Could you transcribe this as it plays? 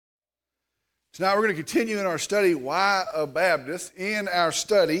Tonight we're going to continue in our study, Why a Baptist? In our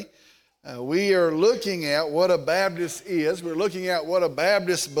study, we are looking at what a Baptist is. We're looking at what a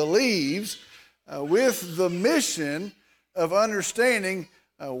Baptist believes with the mission of understanding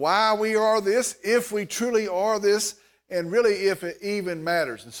why we are this, if we truly are this, and really if it even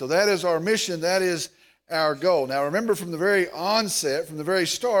matters. And so that is our mission. That is our goal. Now remember, from the very onset, from the very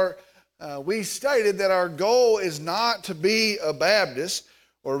start, we stated that our goal is not to be a Baptist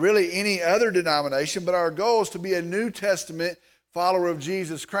or really any other denomination, but our goal is to be a New Testament follower of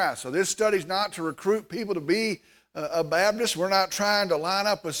Jesus Christ. So this study is not to recruit people to be a Baptist. We're not trying to line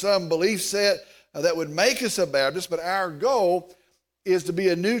up with some belief set that would make us a Baptist, but our goal is to be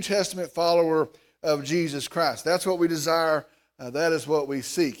a New Testament follower of Jesus Christ. That's what we desire. That is what we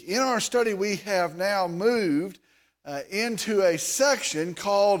seek. In our study, we have now moved into a section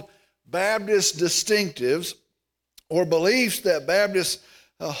called Baptist Distinctives, or beliefs that Baptists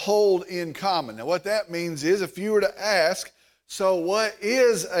hold in common. Now what that means is, if you were to ask, so what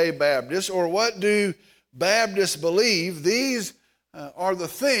is a Baptist, or what do Baptists believe, these are the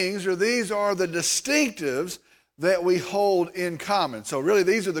things, or these are the distinctives that we hold in common. So really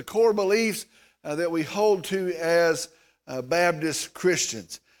these are the core beliefs that we hold to as Baptist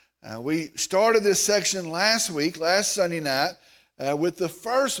Christians. We started this section last Sunday night, with the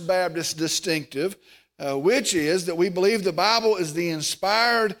first Baptist distinctive, which is that we believe the Bible is the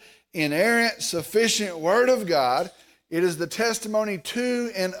inspired, inerrant, sufficient Word of God. It is the testimony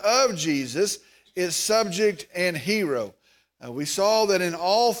to and of Jesus, its subject and hero. We saw that in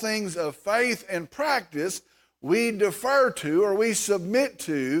all things of faith and practice, we defer to, or we submit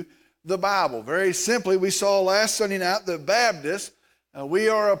to, the Bible. Very simply, we saw last Sunday night that Baptists, we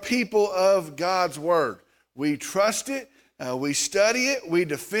are a people of God's Word. We trust it, we study it, we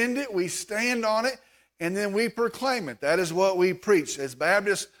defend it, we stand on it, and then we proclaim it. That is what we preach. As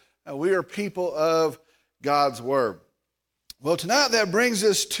Baptists, we are people of God's Word. Well, tonight that brings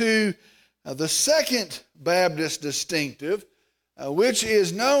us to the second Baptist distinctive, which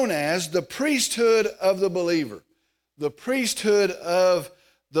is known as the priesthood of the believer. The priesthood of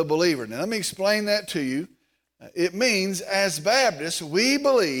the believer. Now, let me explain that to you. It means, as Baptists, we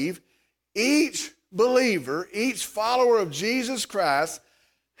believe each believer, each follower of Jesus Christ,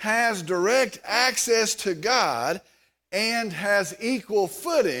 has direct access to God and has equal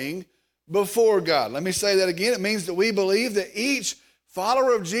footing before God. Let me say that again. It means that we believe that each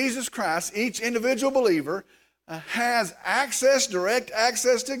follower of Jesus Christ, each individual believer, has access, direct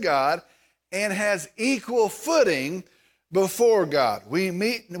access to God, and has equal footing before God. We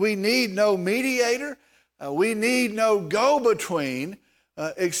need no mediator. We need no go-between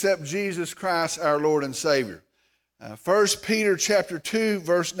except Jesus Christ, our Lord and Savior. 1 Peter chapter 2,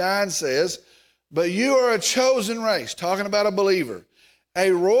 verse 9 says, "But you are a chosen race," talking about a believer, "a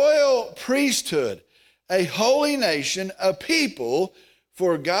royal priesthood, a holy nation, a people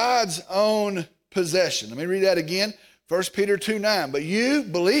for God's own possession." Let me read that again. 1 Peter 2, 9. "But you,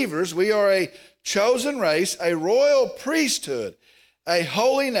 believers, we are a chosen race, a royal priesthood, a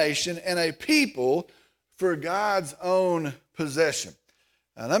holy nation, and a people for God's own possession."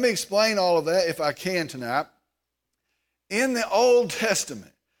 Now, let me explain all of that if I can tonight. In the Old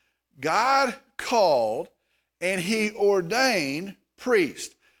Testament, God called and He ordained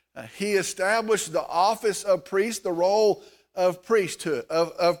priests. He established the office of priest, the role of priesthood,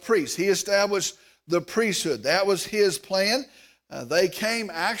 of priests. He established the priesthood. That was His plan. They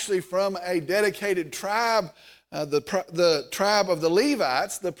came actually from a dedicated tribe, the tribe of the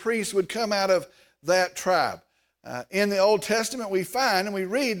Levites. The priests would come out of that tribe. In the Old Testament, we find and we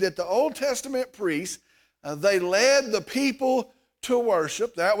read that the Old Testament priests, they led the people to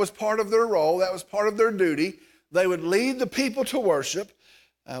worship. That was part of their role. That was part of their duty. They would lead the people to worship.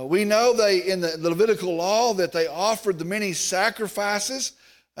 We know in the Levitical law that they offered the many sacrifices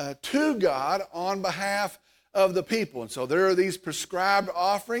to God on behalf of the people. And so there are these prescribed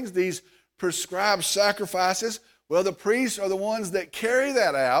offerings, these prescribed sacrifices. Well, the priests are the ones that carry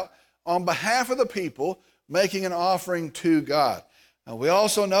that out on behalf of the people, making an offering to God. We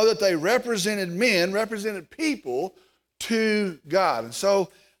also know that they represented people to God. And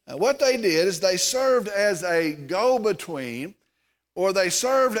so what they did is they served as a go-between, or they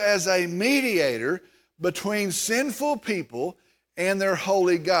served as a mediator between sinful people and their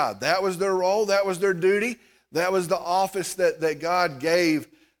holy God. That was their role. That was their duty. That was the office that God gave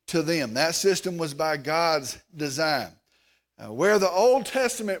to them. That system was by God's design. Where the Old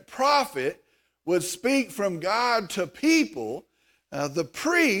Testament prophet would speak from God to people, the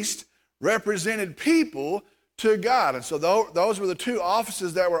priest represented people to God. And so those were the two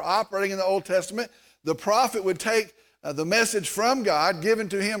offices that were operating in the Old Testament. The prophet would take the message from God, given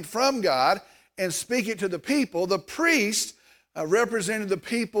to him from God, and speak it to the people. The priest represented the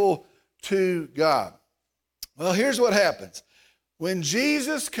people to God. Well, here's what happens. When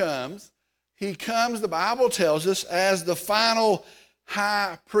Jesus comes, he comes, the Bible tells us, as the final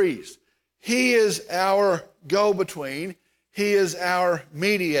high priest. He is our go-between. He is our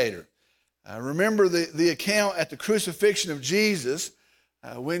mediator. Remember the account at the crucifixion of Jesus.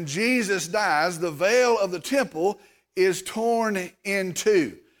 When Jesus dies, the veil of the temple is torn in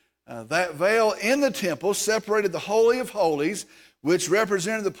two. That veil in the temple separated the Holy of Holies, which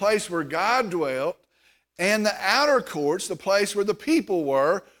represented the place where God dwelt, and the outer courts, the place where the people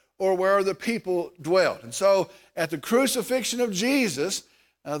were, or where the people dwelt. And so at the crucifixion of Jesus,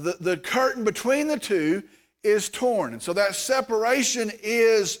 the curtain between the two is torn. And so that separation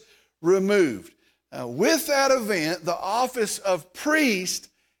is removed. With that event, the office of priest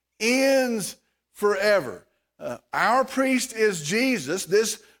ends forever. Our priest is Jesus.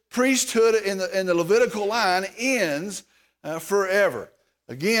 This priesthood in the Levitical line ends forever.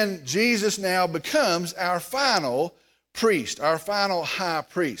 Again, Jesus now becomes our final priest, our final high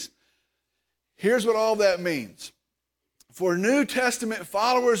priest. Here's what all that means. For New Testament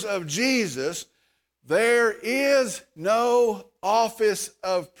followers of Jesus, there is no office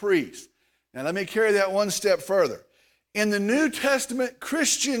of priest. Now let me carry that one step further. In the New Testament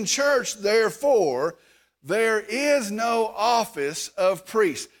Christian church, therefore, there is no office of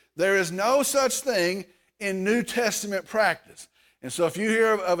priest. There is no such thing in New Testament practice. And so if you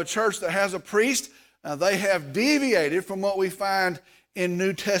hear of a church that has a priest, they have deviated from what we find in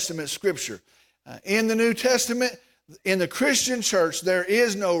New Testament Scripture. In the New Testament, in the Christian church, there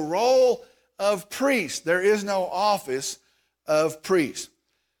is no role of priest. There is no office of priest.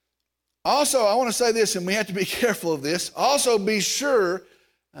 Also, I want to say this, and we have to be careful of this. Also, be sure,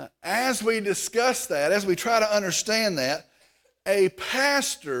 as we discuss that, as we try to understand that, a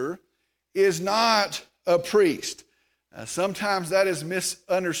pastor is not a priest. Sometimes that is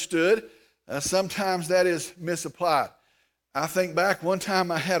misunderstood. Sometimes that is misapplied. I think back one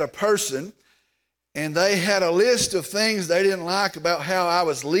time I had a person, and they had a list of things they didn't like about how I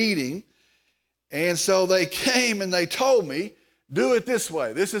was leading. And so they came and they told me, do it this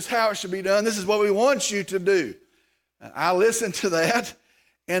way. This is how it should be done. This is what we want you to do. I listened to that.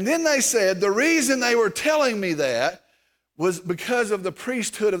 And then they said the reason they were telling me that was because of the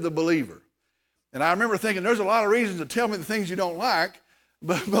priesthood of the believer. And I remember thinking, there's a lot of reasons to tell me the things you don't like,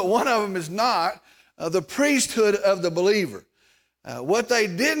 but one of them is not the priesthood of the believer. What they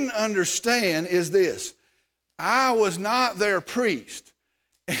didn't understand is this. I was not their priest.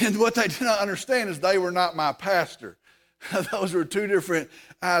 And what they did not understand is they were not my pastor. Those were two different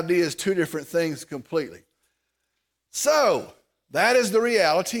ideas, two different things completely. So, that is the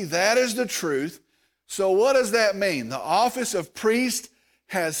reality. That is the truth. So what does that mean? The office of priest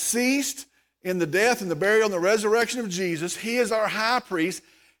has ceased in the death and the burial and the resurrection of Jesus. He is our high priest.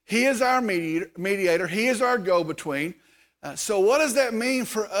 He is our mediator. He is our go-between. So what does that mean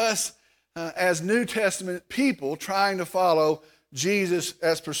for us as New Testament people trying to follow Jesus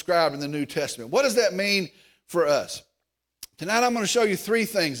as prescribed in the New Testament? What does that mean for us? Tonight I'm going to show you three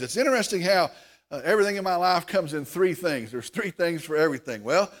things. It's interesting how everything in my life comes in three things. There's three things for everything.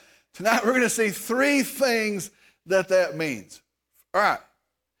 Well, tonight we're going to see three things that means. All right.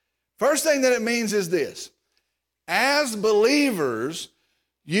 First thing that it means is this. As believers,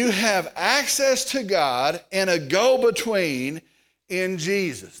 you have access to God and a go-between in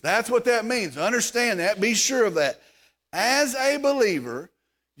Jesus. That's what that means. Understand that. Be sure of that. As a believer,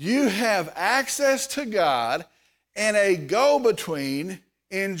 you have access to God and a go-between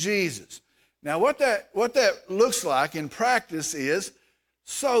in Jesus. Now, what that looks like in practice is,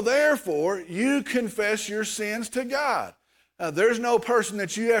 so therefore, you confess your sins to God. There's no person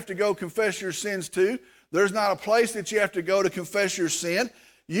that you have to go confess your sins to. There's not a place that you have to go to confess your sin.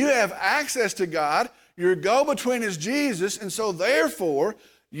 You have access to God. Your go-between is Jesus, and so therefore,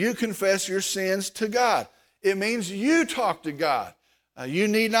 you confess your sins to God. It means you talk to God. You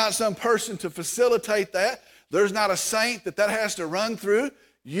need not some person to facilitate that. There's not a saint that has to run through.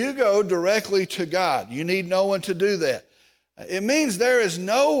 You go directly to God. You need no one to do that. It means there is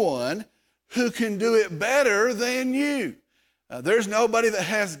no one who can do it better than you. There's nobody that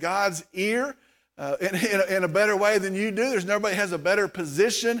has God's ear in a better way than you do. There's nobody that has a better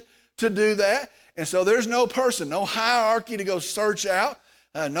position to do that. And so there's no person, no hierarchy to go search out,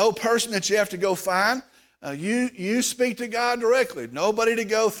 no person that you have to go find. You speak to God directly, nobody to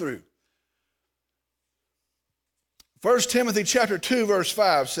go through. 1 Timothy chapter 2, verse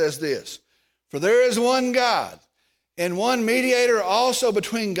 5 says this, "For there is one God, and one mediator also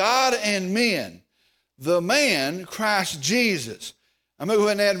between God and men, the man Christ Jesus." I'm going to go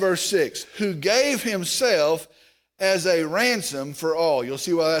ahead and add verse 6. Who gave himself as a ransom for all. You'll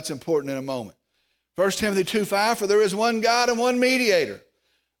see why that's important in a moment. 1 Timothy 2:5, for there is one God and one mediator,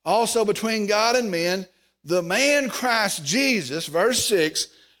 also between God and men, the man Christ Jesus, verse 6,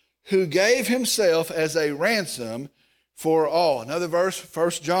 who gave himself as a ransom for all. Another verse, 1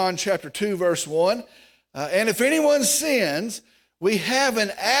 John chapter 2, verse 1. And if anyone sins, we have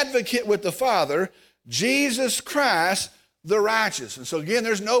an advocate with the Father, Jesus Christ, the righteous. And so again,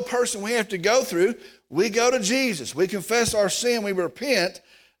 there's no person we have to go through. We go to Jesus. We confess our sin. We repent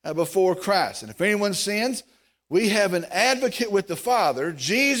before Christ. And if anyone sins, we have an advocate with the Father,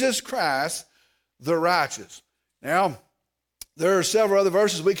 Jesus Christ, the righteous. Now, there are several other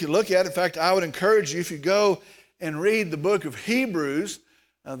verses we could look at. In fact, I would encourage you, if you go and read the book of Hebrews,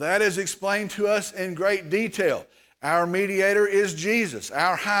 that is explained to us in great detail. Our mediator is Jesus,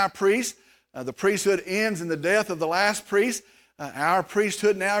 our high priest. The priesthood ends in the death of the last priest. Our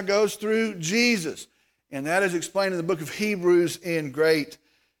priesthood now goes through Jesus. And that is explained in the book of Hebrews in great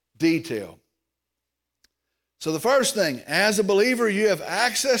detail. So the first thing, as a believer, you have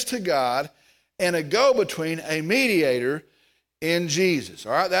access to God and a go-between, a mediator in Jesus.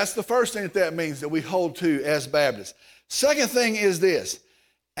 All right, that's the first thing that means that we hold to as Baptists. Second thing is this.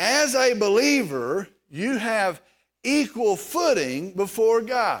 As a believer, you have equal footing before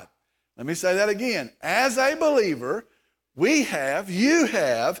God. Let me say that again. As a believer, you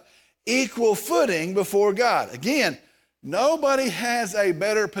have equal footing before God. Again, nobody has a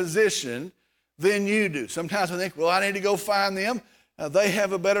better position than you do. Sometimes we think, well, I need to go find them. They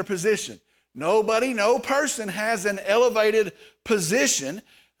have a better position. Nobody, no person has an elevated position.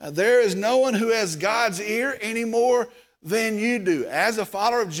 There is no one who has God's ear any more than you do. As a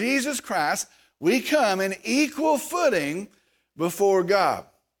follower of Jesus Christ, we come in equal footing before God.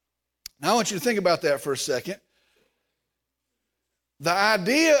 Now I want you to think about that for a second. The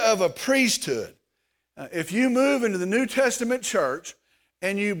idea of a priesthood, if you move into the New Testament church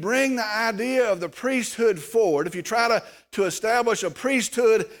and you bring the idea of the priesthood forward, if you try to establish a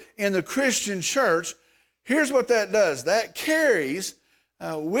priesthood in the Christian church, here's what that does. That carries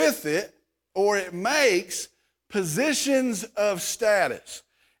with it, or it makes, positions of status.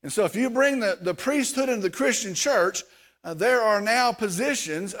 And so if you bring the priesthood into the Christian church, there are now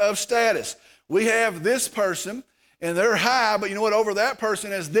positions of status. We have this person, and they're high, but you know what? Over that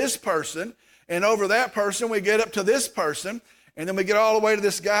person is this person, and over that person we get up to this person, and then we get all the way to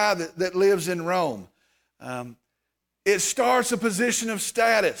this guy that lives in Rome. It starts a position of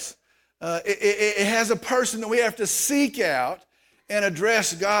status. It has a person that we have to seek out and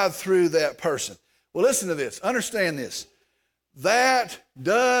address God through that person. Well, listen to this. Understand this. That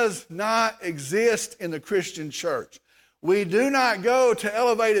does not exist in the Christian church. We do not go to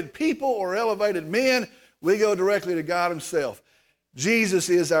elevated people or elevated men. We go directly to God himself. Jesus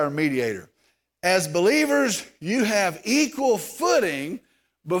is our mediator. As believers, you have equal footing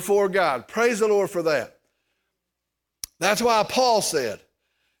before God. Praise the Lord for that. That's why Paul said,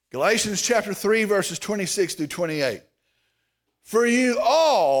 Galatians chapter 3, verses 26 through 28, for you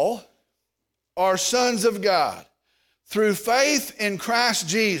all are sons of God through faith in Christ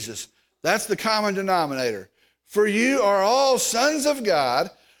Jesus. That's the common denominator. For you are all sons of God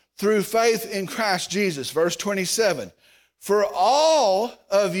through faith in Christ Jesus. Verse 27, for all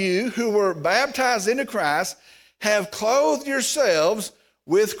of you who were baptized into Christ have clothed yourselves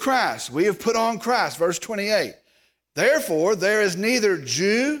with Christ. We have put on Christ. Verse 28, therefore there is neither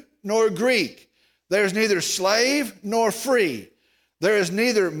Jew nor Greek. There is neither slave nor free. There is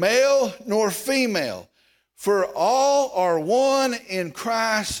neither male nor female. For all are one in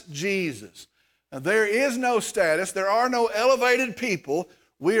Christ Jesus. Now, there is no status. There are no elevated people.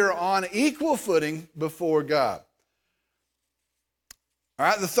 We are on equal footing before God. All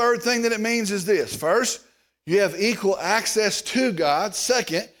right, the third thing that it means is this. First, you have equal access to God.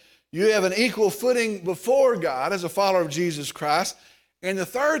 Second, you have an equal footing before God as a follower of Jesus Christ. And the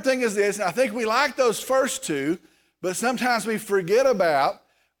third thing is this, and I think we like those first two, but sometimes we forget about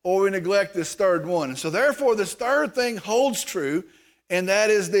or we neglect this third one. And so therefore, this third thing holds true, and that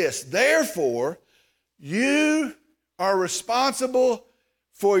is this. Therefore, you are responsible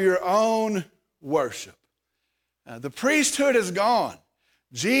for your own worship. The priesthood is gone.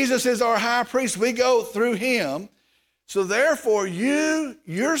 Jesus is our high priest. We go through him. So therefore, you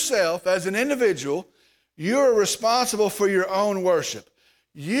yourself as an individual, you are responsible for your own worship.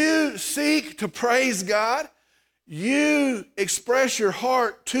 You seek to praise God. You express your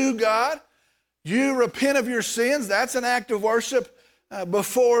heart to God. You repent of your sins. That's an act of worship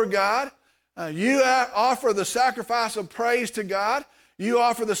before God. You offer the sacrifice of praise to God. You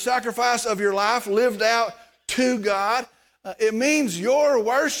offer the sacrifice of your life lived out to God. It means your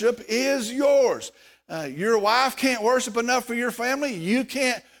worship is yours. Your wife can't worship enough for your family. You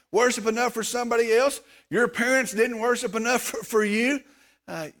can't worship enough for somebody else. Your parents didn't worship enough for you.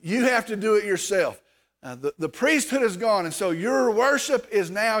 You have to do it yourself. The priesthood is gone, and so your worship is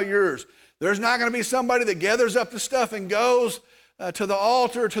now yours. There's not going to be somebody that gathers up the stuff and goes to the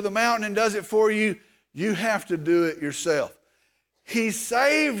altar, to the mountain, and does it for you. You have to do it yourself. He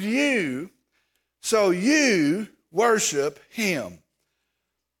saved you, so you worship him.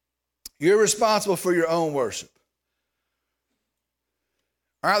 You're responsible for your own worship.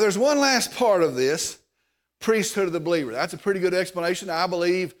 All right, there's one last part of this, priesthood of the believer. That's a pretty good explanation, I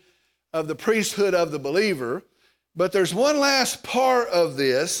believe, of the priesthood of the believer. But there's one last part of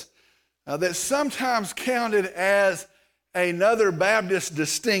this that's sometimes counted as another Baptist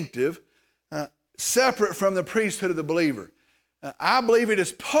distinctive, separate from the priesthood of the believer. I believe it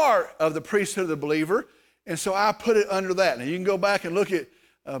is part of the priesthood of the believer, and so I put it under that. Now, you can go back and look at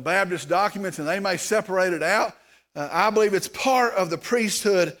Baptist documents, and they may separate it out. I believe it's part of the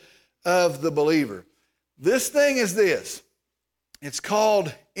priesthood of the believer. This thing is this. It's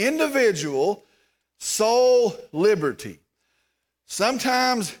called individual soul liberty.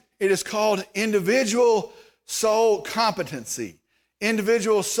 Sometimes it is called individual soul competency.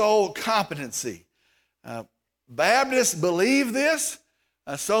 Individual soul competency. Baptists believe this,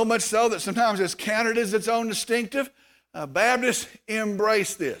 so much so that sometimes it's counted as its own distinctive. Baptists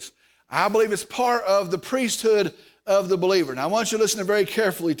embrace this. I believe it's part of the priesthood of the believer. Now, I want you to listen very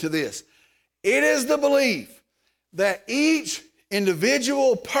carefully to this. It is the belief that each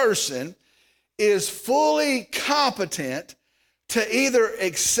individual person is fully competent to either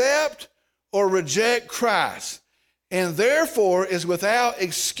accept or reject Christ, and therefore is without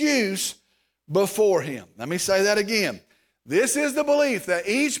excuse before him. Let me say that again. This is the belief that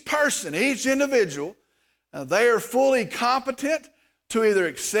each person, each individual, they are fully competent to either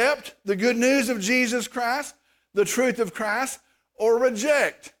accept the good news of Jesus Christ, the truth of Christ, or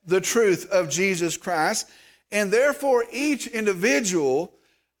reject the truth of Jesus Christ. And therefore, each individual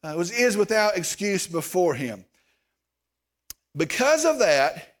is without excuse before him. Because of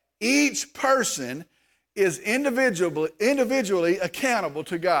that, each person is individually accountable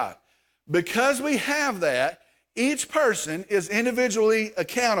to God. Because we have that, each person is individually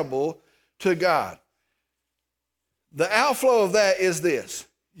accountable to God. The outflow of that is this.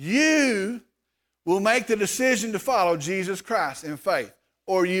 You will make the decision to follow Jesus Christ in faith,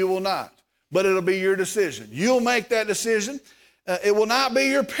 or you will not. But it'll be your decision. You'll make that decision. It will not be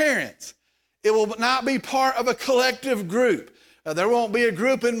your parents. It will not be part of a collective group. There won't be a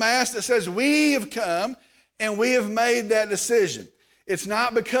group in mass that says, we have come and we have made that decision. It's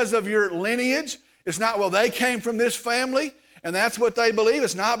not because of your lineage. It's not, well, they came from this family and that's what they believe.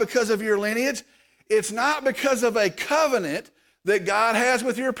 It's not because of your lineage. It's not because of a covenant that God has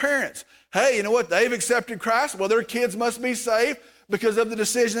with your parents. Hey, you know what? They've accepted Christ. Well, their kids must be saved because of the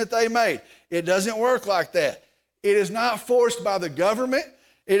decision that they made. It doesn't work like that. It is not forced by the government.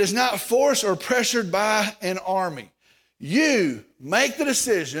 It is not forced or pressured by an army. You make the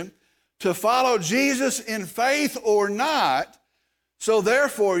decision to follow Jesus in faith or not, so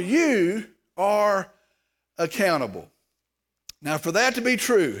therefore you are accountable. Now, for that to be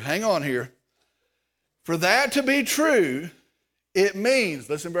true, hang on here. For that to be true, it means,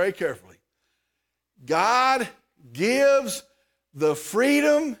 listen very carefully, God gives the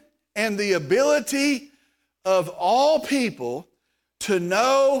freedom and the ability of all people to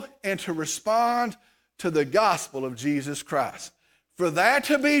know and to respond to the gospel of Jesus Christ. For that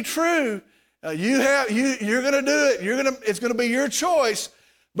to be true, you're going to do it. It's going to be your choice.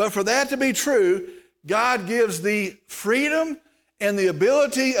 But for that to be true, God gives the freedom and the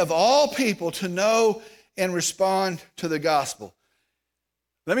ability of all people to know and respond to the gospel.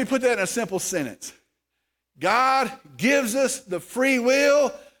 Let me put that in a simple sentence. God gives us the free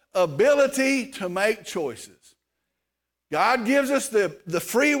will, ability to make choices. God gives us the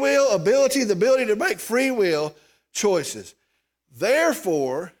free will, ability to make free will choices.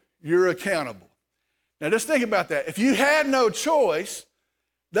 Therefore, you're accountable. Now, just think about that. If you had no choice,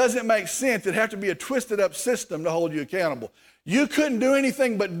 doesn't make sense. It'd have to be a twisted up system to hold you accountable. You couldn't do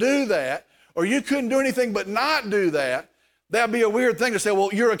anything but do that, or you couldn't do anything but not do that. That'd be a weird thing to say, well,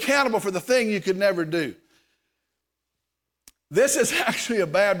 you're accountable for the thing you could never do. This is actually a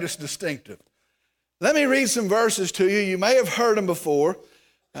Baptist distinctive. Let me read some verses to you. You may have heard them before.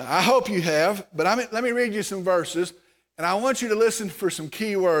 I hope you have, but let me read you some verses, and I want you to listen for some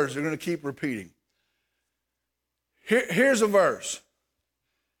key words they're going to keep repeating. Here's a verse.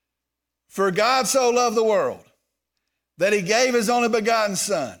 For God so loved the world that he gave his only begotten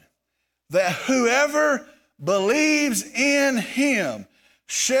Son, that whoever believes in him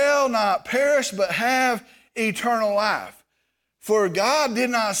shall not perish but have eternal life. For God did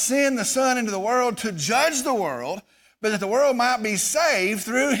not send the Son into the world to judge the world, but that the world might be saved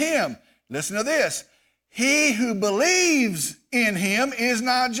through him. Listen to this. He who believes in him is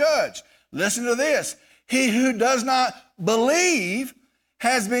not judged. Listen to this. He who does not believe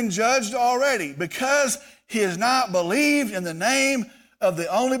has been judged already, because he has not believed in the name of the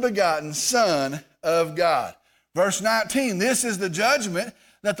only begotten Son of God. Verse 19, this is the judgment,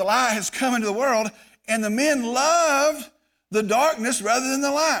 that the light has come into the world, and the men loved the darkness rather than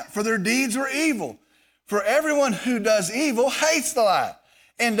the light, for their deeds were evil. For everyone who does evil hates the light,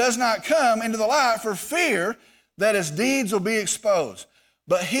 and does not come into the light for fear that his deeds will be exposed.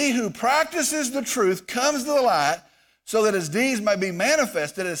 But he who practices the truth comes to the light, so that his deeds may be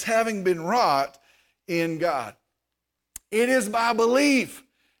manifested as having been wrought in God. It is by belief.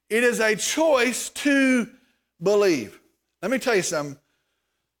 It is a choice to believe. Let me tell you something.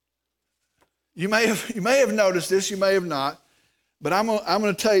 You may have noticed this, you may have not, but I'm going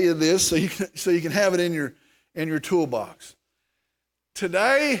to tell you this so you can have it in your toolbox.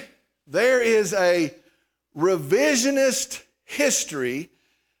 Today, there is a revisionist history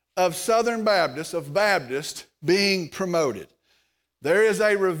of Southern Baptists, of Baptists being promoted. There is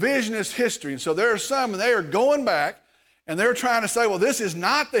a revisionist history. And so there are some, and they are going back, and they're trying to say, well, this is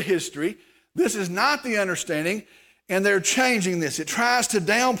not the history, this is not the understanding, and they're changing this. It tries to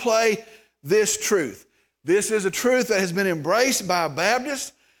downplay this truth. This is a truth that has been embraced by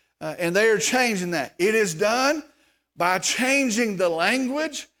Baptists, and they are changing that. It is done by changing the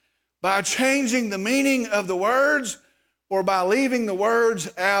language, by changing the meaning of the words, or by leaving the words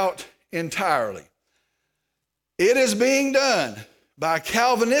out entirely. It is being done by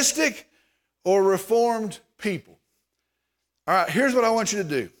Calvinistic or Reformed people. All right, here's what I want you to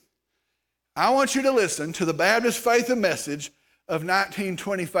do. I want you to listen to the Baptist Faith and Message of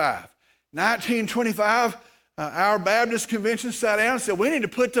 1925. 1925, our Baptist convention sat down and said, we need to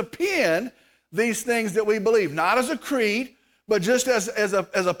put to pen these things that we believe, not as a creed, but just as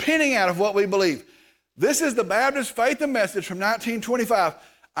a penning out of what we believe. This is the Baptist Faith and Message from 1925.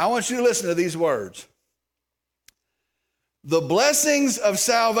 I want you to listen to these words. The blessings of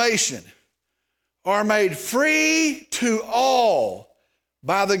salvation are made free to all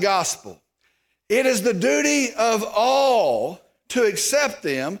by the gospel. It is the duty of all to accept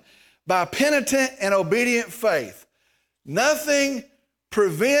them by penitent and obedient faith. Nothing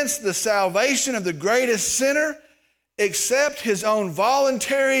prevents the salvation of the greatest sinner except his own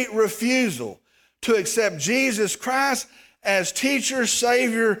voluntary refusal to accept Jesus Christ as teacher,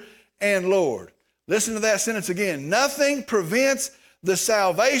 Savior, and Lord. Listen to that sentence again. Nothing prevents the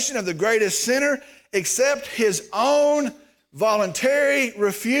salvation of the greatest sinner except his own voluntary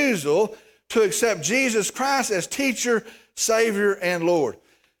refusal to accept Jesus Christ as teacher, Savior, and Lord.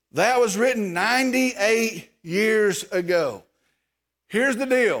 That was written 98 years ago. Here's the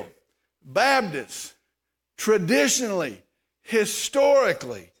deal. Baptists traditionally,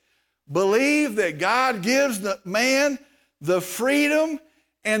 historically, believe that God gives the man the freedom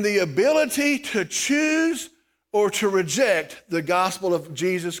and the ability to choose or to reject the gospel of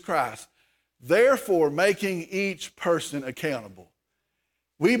Jesus Christ, therefore making each person accountable.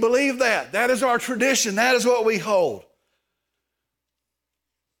 We believe that. That is our tradition. That is what we hold.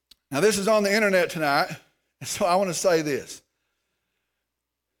 Now, this is on the internet tonight, so I want to say this.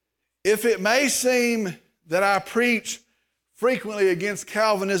 If it may seem that I preach frequently against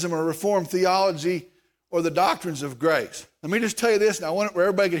Calvinism or Reformed theology or the doctrines of grace, let me just tell you this, and I want it where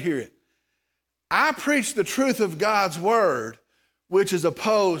everybody can hear it. I preach the truth of God's word, which is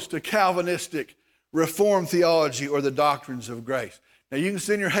opposed to Calvinistic Reformed theology or the doctrines of grace. Now, you can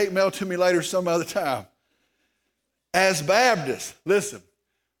send your hate mail to me later some other time. As Baptists, listen,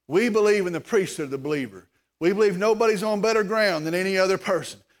 we believe in the priesthood of the believer. We believe nobody's on better ground than any other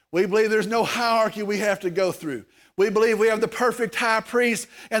person. We believe there's no hierarchy we have to go through. We believe we have the perfect high priest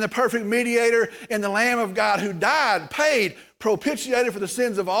and the perfect mediator and the Lamb of God who died, paid, propitiated for the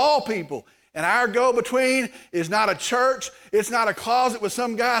sins of all people. And our go-between is not a church. It's not a closet with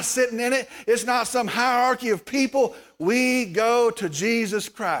some guy sitting in it. It's not some hierarchy of people. We go to Jesus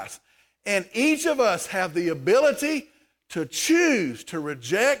Christ. And each of us have the ability to choose to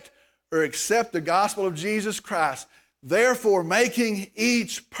reject or accept the gospel of Jesus Christ, therefore making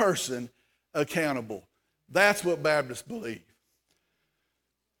each person accountable. That's what Baptists believe.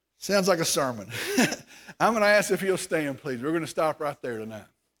 Sounds like a sermon. I'm going to ask if you'll stand, please. We're going to stop right there tonight.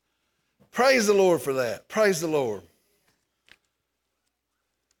 Praise the Lord for that. Praise the Lord.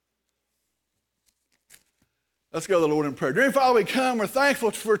 Let's go to the Lord in prayer. Dear Father, we come. We're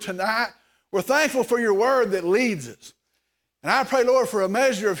thankful for tonight. We're thankful for your word that leads us. And I pray, Lord, for a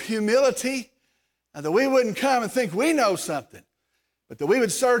measure of humility, and that we wouldn't come and think we know something, but that we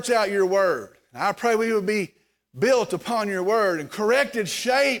would search out your word. And I pray we would be built upon your word and corrected,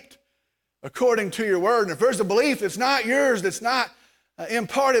 shaped according to your word. And if there's a belief that's not yours, that's not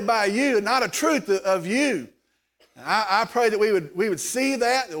imparted by you, not a truth of you, I pray that we would see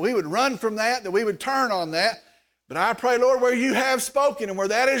that we would run from that we would turn on that. But I pray, Lord, where you have spoken and where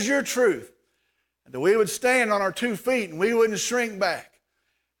that is your truth, that we would stand on our 2 feet and we wouldn't shrink back.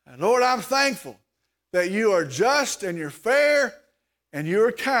 And Lord, I'm thankful that you are just and you're fair and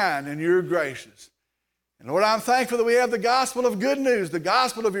you're kind and you're gracious. And Lord, I'm thankful that we have the gospel of good news, the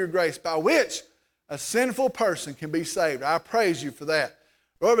gospel of your grace, by which a sinful person can be saved. I praise you for that.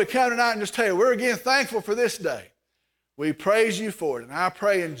 Lord, we come tonight and just tell you, we're again thankful for this day. We praise you for it. And I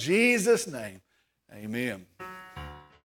pray in Jesus' name, amen.